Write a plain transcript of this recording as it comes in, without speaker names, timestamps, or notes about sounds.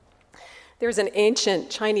There's an ancient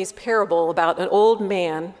Chinese parable about an old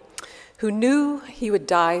man who knew he would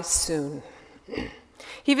die soon.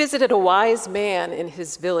 He visited a wise man in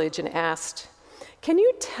his village and asked, "Can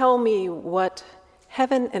you tell me what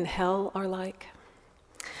heaven and hell are like?"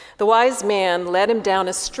 The wise man led him down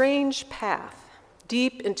a strange path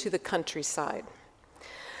deep into the countryside.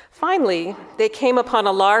 Finally, they came upon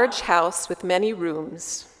a large house with many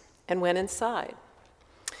rooms and went inside.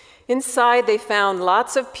 Inside, they found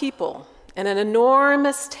lots of people and an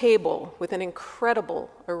enormous table with an incredible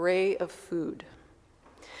array of food.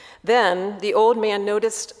 Then the old man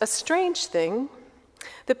noticed a strange thing.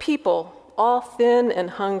 The people, all thin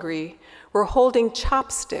and hungry, were holding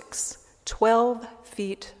chopsticks 12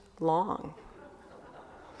 feet long.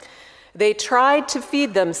 They tried to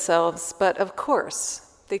feed themselves, but of course,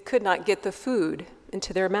 they could not get the food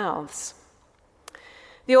into their mouths.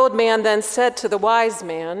 The old man then said to the wise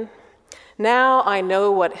man, "Now I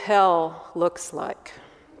know what hell looks like.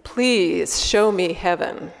 Please show me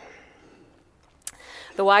heaven."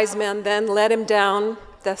 The wise man then led him down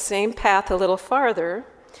the same path a little farther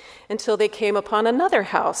until they came upon another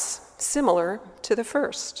house similar to the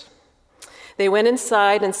first. They went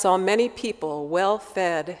inside and saw many people well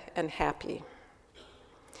fed and happy.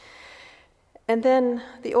 And then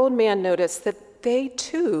the old man noticed that they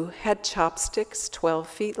too had chopsticks 12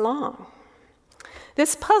 feet long.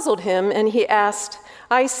 This puzzled him, and he asked,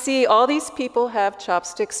 "I see all these people have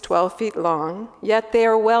chopsticks 12 feet long, yet they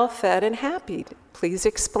are well fed and happy. Please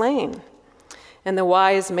explain." And the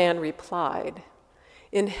wise man replied,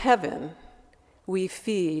 "In heaven, we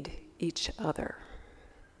feed each other."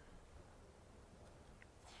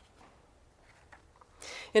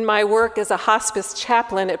 In my work as a hospice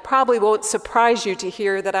chaplain, it probably won't surprise you to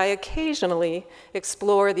hear that I occasionally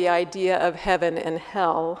explore the idea of heaven and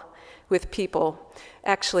hell with people,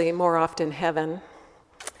 actually more often heaven.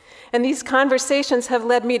 And these conversations have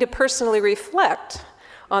led me to personally reflect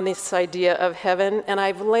on this idea of heaven, and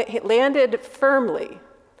I've landed firmly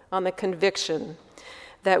on the conviction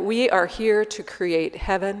that we are here to create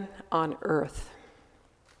heaven on earth,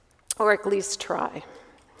 or at least try.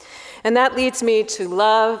 And that leads me to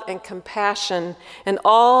love and compassion and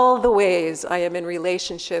all the ways I am in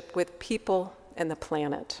relationship with people and the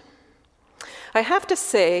planet. I have to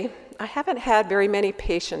say, I haven't had very many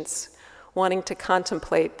patients wanting to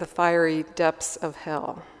contemplate the fiery depths of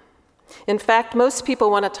hell. In fact, most people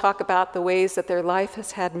want to talk about the ways that their life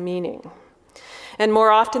has had meaning. And more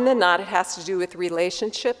often than not, it has to do with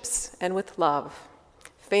relationships and with love.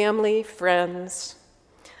 Family, friends,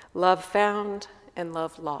 love found, and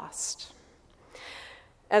love lost.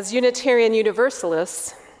 As Unitarian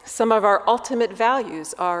Universalists, some of our ultimate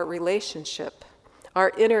values are relationship,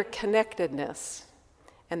 our interconnectedness,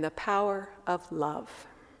 and the power of love.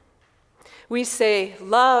 We say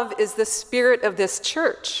love is the spirit of this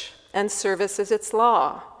church and service is its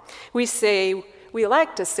law. We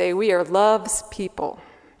like to say we are love's people.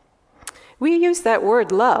 We use that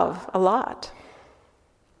word love a lot.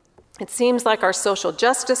 It seems like our social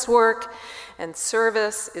justice work and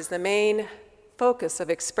service is the main focus of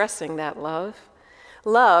expressing that love.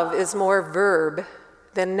 Love is more verb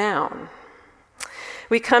than noun.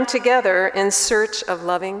 We come together in search of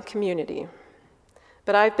loving community.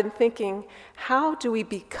 But I've been thinking, how do we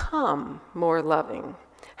become more loving?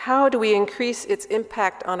 How do we increase its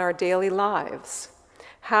impact on our daily lives?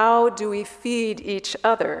 How do we feed each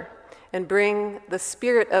other and bring the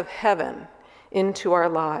spirit of heaven into our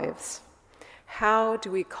lives? How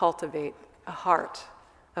do we cultivate a heart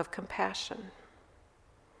of compassion?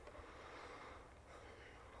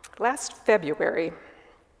 Last February,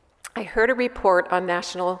 I heard a report on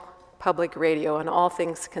National Public Radio on All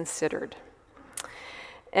Things Considered.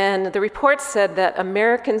 And the report said that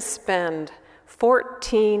Americans spend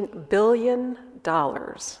 $14 billion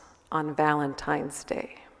on Valentine's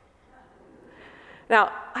Day. Now,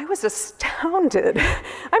 I was astounded.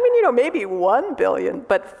 Maybe $1 billion,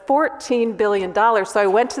 but $14 billion. So I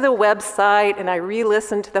went to the website and I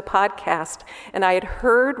re-listened to the podcast, and I had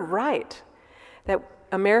heard right that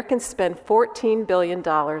Americans spend $14 billion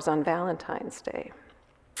on Valentine's Day.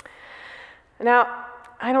 Now,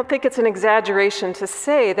 I don't think it's an exaggeration to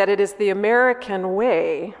say that it is the American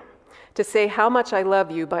way to say how much I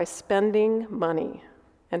love you by spending money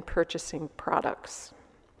and purchasing products.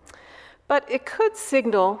 But it could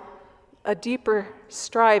signal a deeper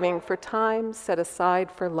striving for time set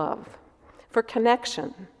aside for love, for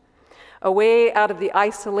connection, a way out of the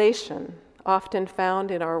isolation often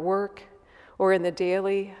found in our work or in the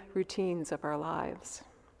daily routines of our lives.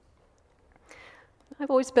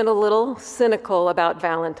 I've always been a little cynical about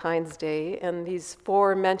Valentine's Day and these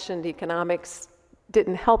four mentioned economic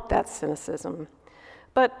didn't help that cynicism.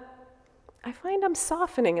 But I find I'm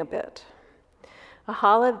softening a bit. A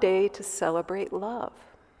holiday to celebrate love.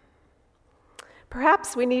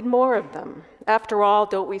 Perhaps we need more of them. After all,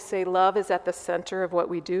 don't we say love is at the center of what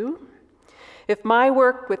we do? If my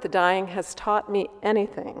work with the dying has taught me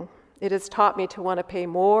anything, it has taught me to want to pay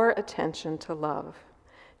more attention to love,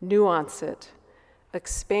 nuance it,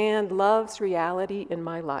 expand love's reality in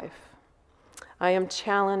my life. I am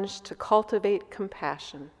challenged to cultivate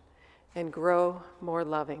compassion and grow more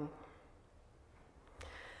loving.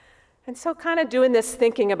 And so kind of doing this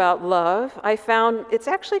thinking about love, I found it's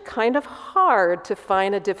actually kind of hard to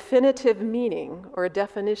find a definitive meaning or a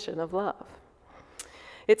definition of love.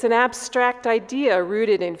 It's an abstract idea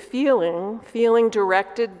rooted in feeling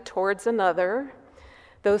directed towards another,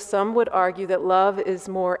 though some would argue that love is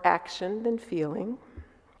more action than feeling.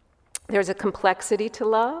 There's a complexity to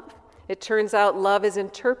love. It turns out love is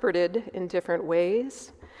interpreted in different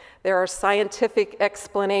ways. There are scientific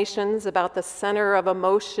explanations about the center of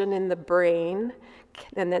emotion in the brain,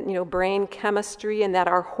 and that, brain chemistry, and that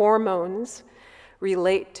our hormones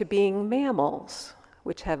relate to being mammals,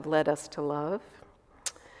 which have led us to love.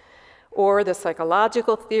 Or the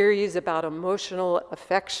psychological theories about emotional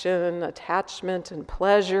affection, attachment, and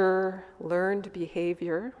pleasure, learned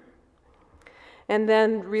behavior. And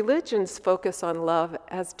then religions focus on love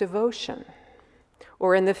as devotion,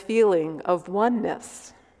 or in the feeling of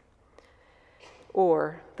oneness,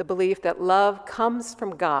 or the belief that love comes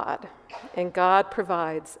from God, and God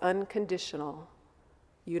provides unconditional,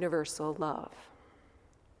 universal love.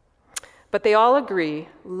 But they all agree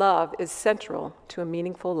love is central to a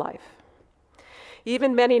meaningful life.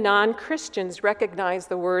 Even many non-Christians recognize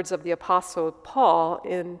the words of the Apostle Paul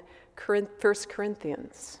in 1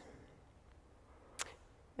 Corinthians.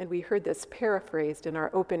 And we heard this paraphrased in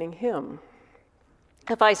our opening hymn.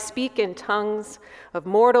 If I speak in tongues of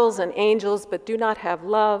mortals and angels but do not have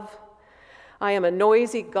love, I am a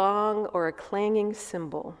noisy gong or a clanging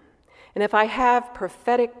cymbal. And if I have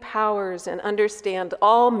prophetic powers and understand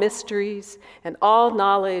all mysteries and all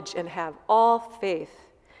knowledge and have all faith,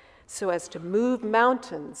 so as to move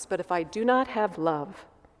mountains, but if I do not have love,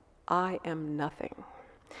 I am nothing.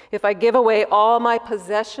 If I give away all my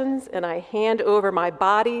possessions and I hand over my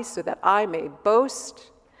body so that I may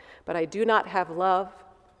boast, but I do not have love,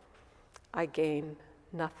 I gain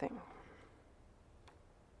nothing.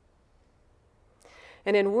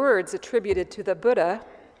 And in words attributed to the Buddha,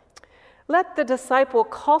 let the disciple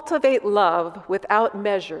cultivate love without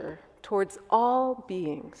measure towards all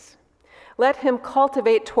beings. Let him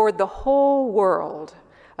cultivate toward the whole world,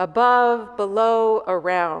 above, below,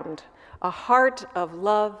 around, a heart of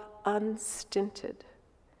love unstinted.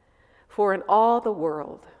 For in all the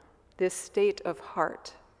world, this state of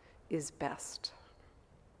heart is best.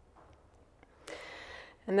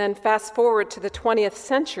 And then fast forward to the 20th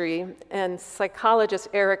century, and psychologist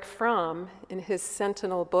Erich Fromm, in his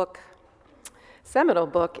seminal book,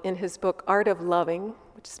 in his book, Art of Loving,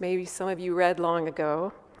 which maybe some of you read long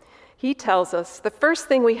ago, he tells us the first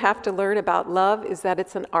thing we have to learn about love is that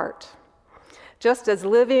it's an art. Just as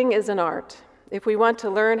living is an art, if we want to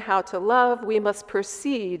learn how to love, we must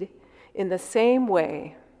proceed in the same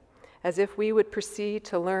way as if we would proceed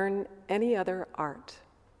to learn any other art.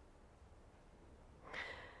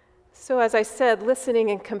 So as I said, listening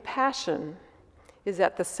and compassion is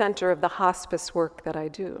at the center of the hospice work that I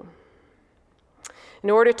do. In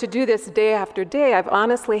order to do this day after day, I've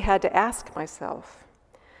honestly had to ask myself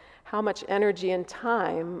how much energy and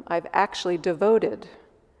time I've actually devoted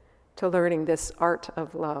to learning this art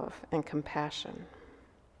of love and compassion.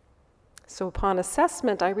 So upon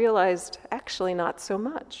assessment, I realized actually not so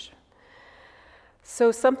much.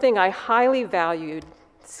 So something I highly valued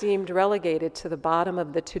seemed relegated to the bottom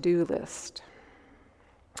of the to-do list.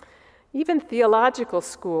 Even theological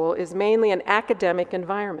school is mainly an academic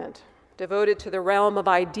environment, devoted to the realm of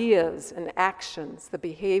ideas and actions, the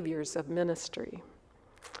behaviors of ministry.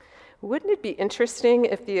 Wouldn't it be interesting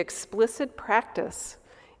if the explicit practice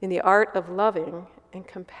in the art of loving and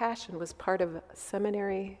compassion was part of a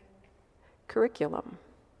seminary curriculum?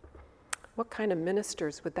 What kind of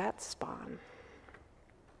ministers would that spawn?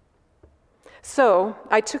 So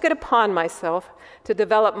I took it upon myself to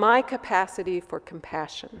develop my capacity for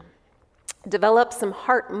compassion, develop some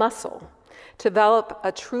heart muscle, develop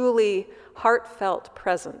a truly heartfelt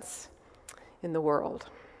presence in the world.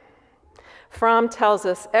 Fromm tells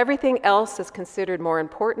us everything else is considered more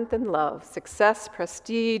important than love. Success,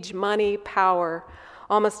 prestige, money, power.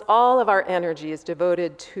 Almost all of our energy is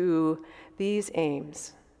devoted to these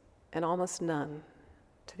aims, and almost none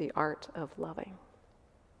to the art of loving.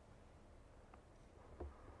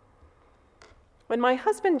 When my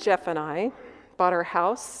husband Jeff and I bought our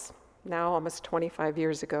house, now almost 25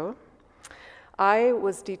 years ago, I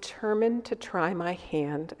was determined to try my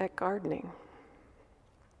hand at gardening.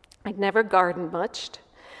 I'd never gardened much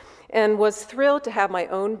and was thrilled to have my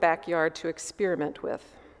own backyard to experiment with.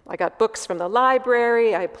 I got books from the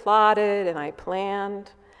library, I plotted and I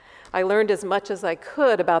planned. I learned as much as I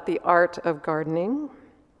could about the art of gardening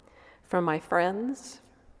from my friends,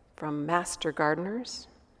 from master gardeners.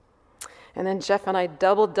 And then Jeff and I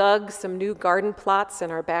double dug some new garden plots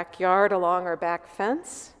in our backyard along our back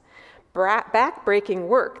fence. Back-breaking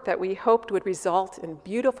work that we hoped would result in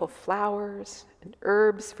beautiful flowers and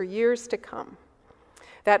herbs for years to come.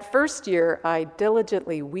 That first year, I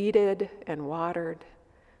diligently weeded and watered.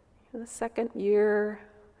 The second year,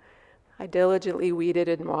 I diligently weeded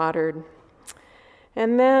and watered.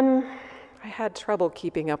 And then I had trouble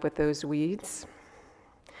keeping up with those weeds.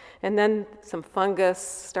 And then some fungus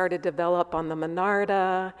started to develop on the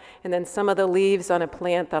Monarda, and then some of the leaves on a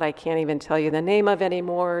plant that I can't even tell you the name of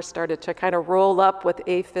anymore started to kind of roll up with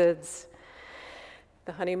aphids.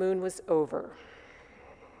 The honeymoon was over.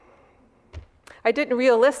 I didn't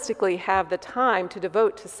realistically have the time to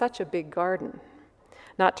devote to such a big garden,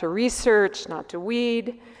 not to research, not to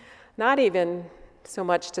weed, not even so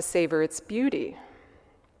much to savor its beauty.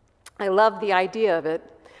 I love the idea of it,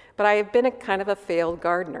 but I have been a kind of a failed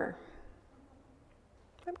gardener.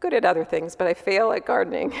 I'm good at other things, but I fail at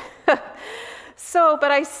gardening. But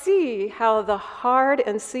I see how the hard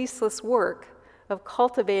and ceaseless work of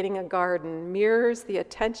cultivating a garden mirrors the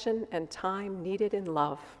attention and time needed in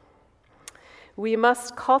love. We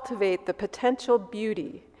must cultivate the potential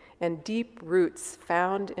beauty and deep roots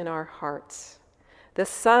found in our hearts. The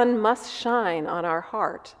sun must shine on our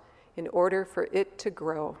heart in order for it to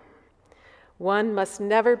grow. One must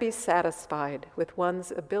never be satisfied with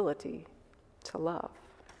one's ability to love.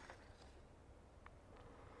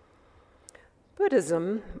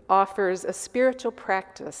 Buddhism offers a spiritual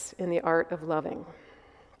practice in the art of loving.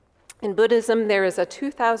 In Buddhism, there is a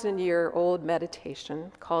 2,000-year-old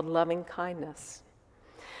meditation called loving kindness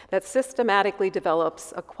that systematically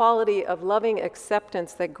develops a quality of loving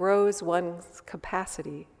acceptance that grows one's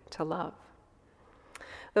capacity to love.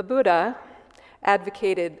 The Buddha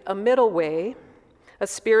advocated a middle way, a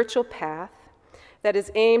spiritual path that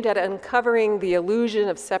is aimed at uncovering the illusion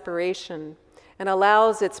of separation and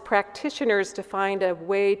allows its practitioners to find a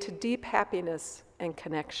way to deep happiness and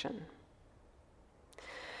connection.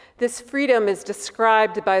 This freedom is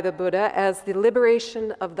described by the Buddha as the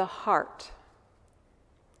liberation of the heart,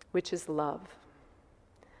 which is love.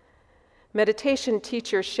 Meditation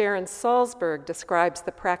teacher Sharon Salzberg describes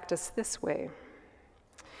the practice this way.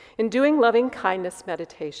 In doing loving kindness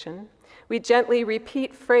meditation, we gently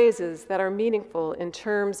repeat phrases that are meaningful in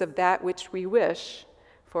terms of that which we wish,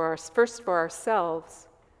 first for ourselves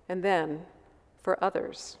and then for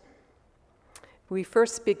others. We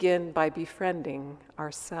first begin by befriending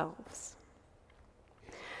ourselves.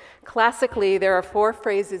 Classically, there are 4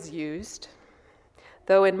 phrases used,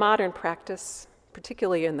 though in modern practice,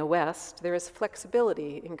 particularly in the West, there is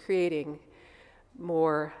flexibility in creating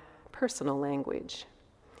more personal language.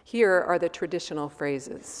 Here are the traditional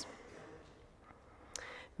phrases.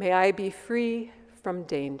 May I be free from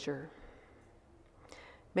danger.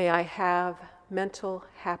 May I have mental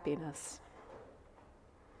happiness.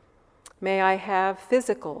 May I have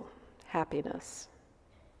physical happiness.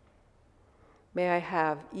 May I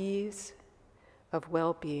have ease of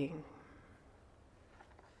well-being.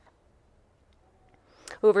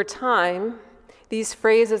 Over time, these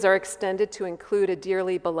phrases are extended to include a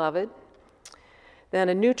dearly beloved, then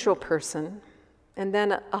a neutral person, and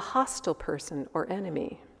then a hostile person or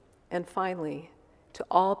enemy, and finally, to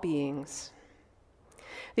all beings.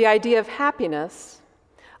 The idea of happiness,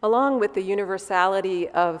 along with the universality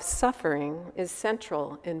of suffering, is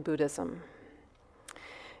central in Buddhism.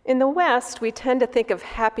 In the West, we tend to think of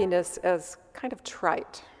happiness as kind of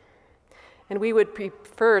trite, and we would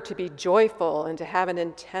prefer to be joyful and to have an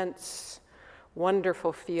intense,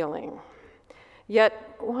 wonderful feeling.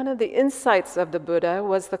 Yet, one of the insights of the Buddha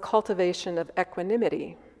was the cultivation of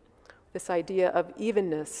equanimity, this idea of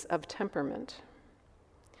evenness of temperament.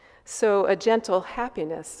 So a gentle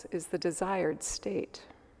happiness is the desired state.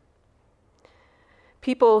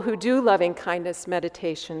 People who do loving kindness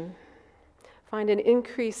meditation find an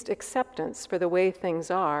increased acceptance for the way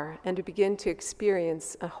things are and to begin to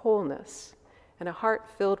experience a wholeness and a heart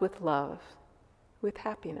filled with love, with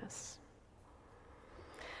happiness.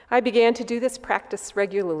 I began to do this practice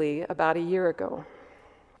regularly about a year ago,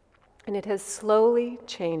 and it has slowly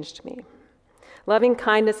changed me. Loving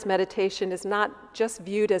kindness meditation is not just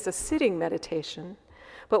viewed as a sitting meditation,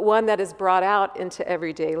 but one that is brought out into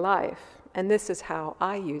everyday life. And this is how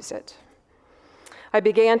I use it. I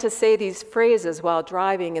began to say these phrases while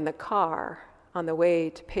driving in the car on the way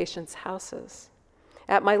to patients' houses,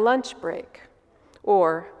 at my lunch break,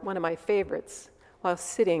 or, one of my favorites, while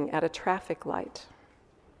sitting at a traffic light.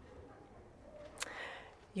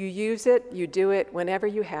 You use it, you do it whenever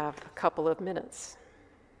you have a couple of minutes.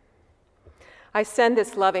 I send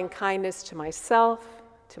this loving kindness to myself,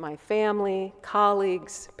 to my family,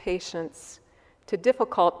 colleagues, patients, to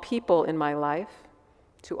difficult people in my life,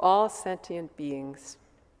 to all sentient beings.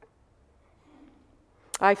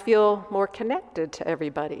 I feel more connected to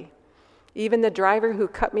everybody, even the driver who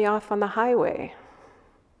cut me off on the highway.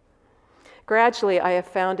 Gradually, I have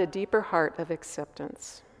found a deeper heart of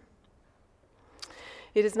acceptance.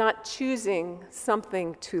 It is not choosing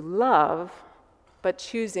something to love, but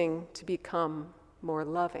choosing to become more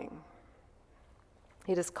loving.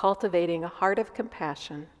 It is cultivating a heart of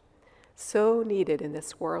compassion, so needed in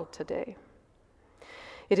this world today.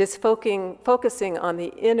 It is focusing on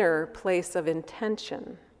the inner place of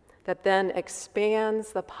intention that then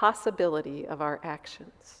expands the possibility of our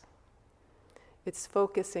actions. It's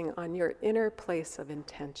focusing on your inner place of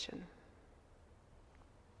intention.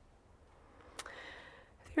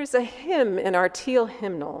 There's a hymn in our Teal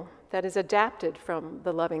hymnal that is adapted from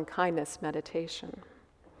the loving kindness meditation.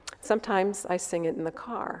 Sometimes I sing it in the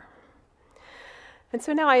car. And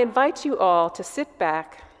so now I invite you all to sit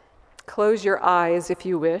back, close your eyes if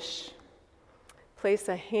you wish, place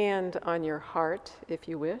a hand on your heart if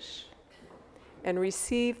you wish, and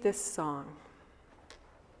receive this song.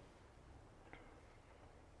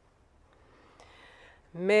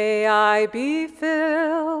 May I be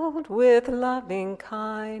filled with loving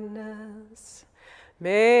kindness.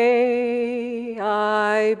 May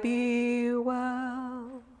I be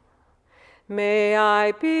well. May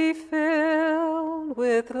I be filled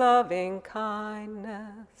with loving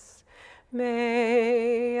kindness.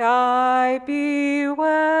 May I be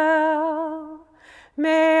well.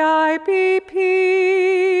 May I be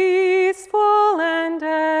peaceful and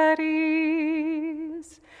at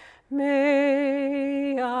ease.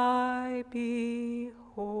 May I be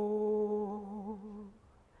whole.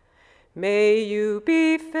 May you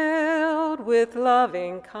be filled with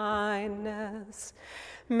loving kindness.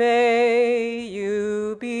 May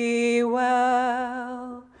you be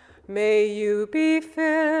well. May you be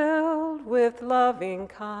filled with loving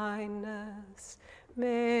kindness.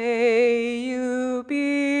 May you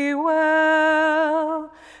be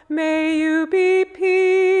well. May you be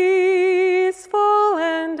peaceful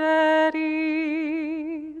and at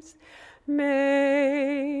ease.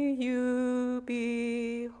 May you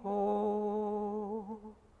be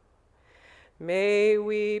whole. May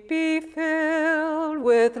we be filled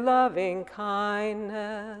with loving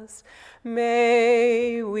kindness.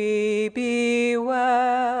 May we be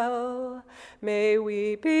well. May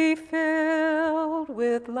we be filled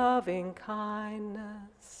with loving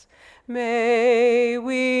kindness. May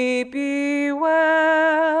we be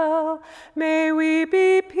well. May we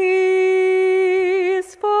be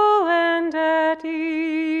peaceful and at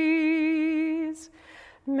ease.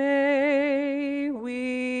 May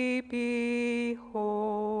we be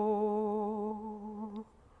whole.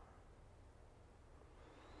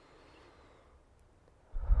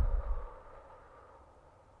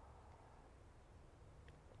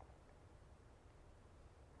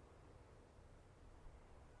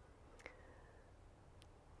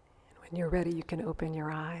 When you're ready, you can open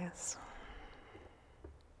your eyes.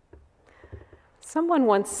 Someone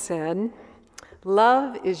once said,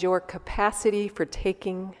 "Love is your capacity for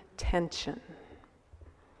taking tension."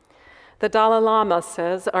 The Dalai Lama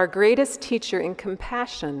says, "Our greatest teacher in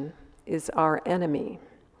compassion is our enemy,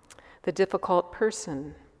 the difficult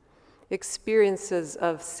person, experiences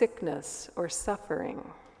of sickness or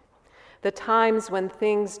suffering, the times when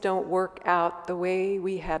things don't work out the way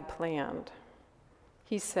we had planned."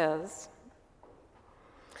 He says,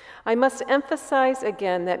 "I must emphasize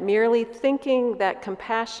again that merely thinking that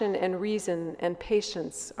compassion and reason and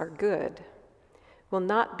patience are good will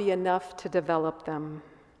not be enough to develop them.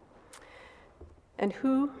 And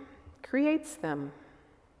who creates them?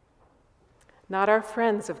 Not our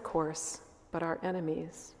friends, of course, but our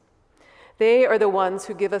enemies. They are the ones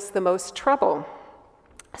who give us the most trouble.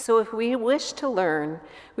 So if we wish to learn,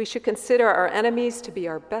 we should consider our enemies to be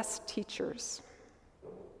our best teachers.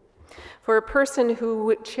 For a person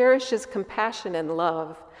who cherishes compassion and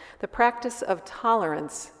love, the practice of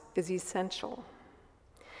tolerance is essential.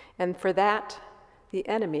 And for that, the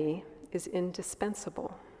enemy is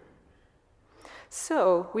indispensable.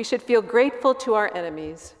 So we should feel grateful to our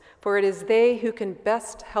enemies for it is they who can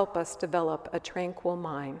best help us develop a tranquil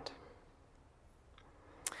mind.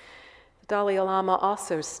 The Dalai Lama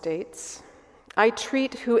also states, I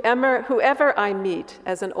treat whoever I meet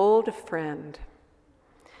as an old friend.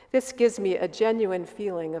 This gives me a genuine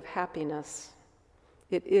feeling of happiness.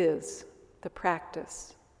 It is the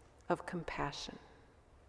practice of compassion.